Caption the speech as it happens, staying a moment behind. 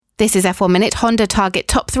This is F1 Minute. Honda target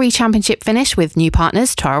top 3 championship finish with new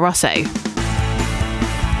partners Toro Rosso.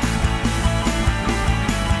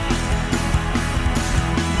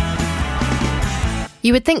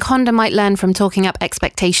 You would think Honda might learn from talking up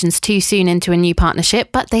expectations too soon into a new partnership,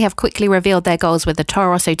 but they have quickly revealed their goals with the Toro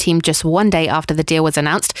Rosso team just one day after the deal was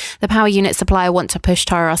announced. The power unit supplier want to push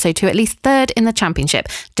Toro Rosso to at least third in the championship,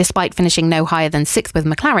 despite finishing no higher than 6th with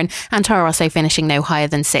McLaren and Toro Rosso finishing no higher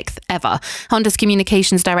than 6th ever. Honda's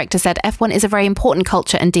communications director said, "F1 is a very important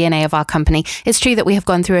culture and DNA of our company. It's true that we have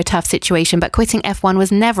gone through a tough situation, but quitting F1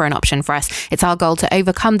 was never an option for us. It's our goal to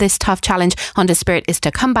overcome this tough challenge. Honda's spirit is to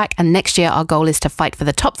come back, and next year our goal is to fight for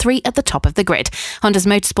the top 3 at the top of the grid." Honda's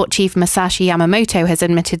motorsport chief Masashi Yamamoto has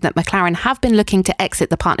admitted that McLaren have been looking to exit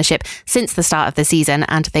the partnership since the start of the season,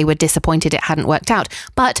 and they were disappointed it hadn't worked out.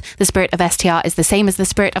 But the spirit of STR is the same as the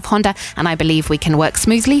spirit of Honda, and I believe we can work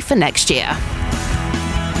smoothly for next year.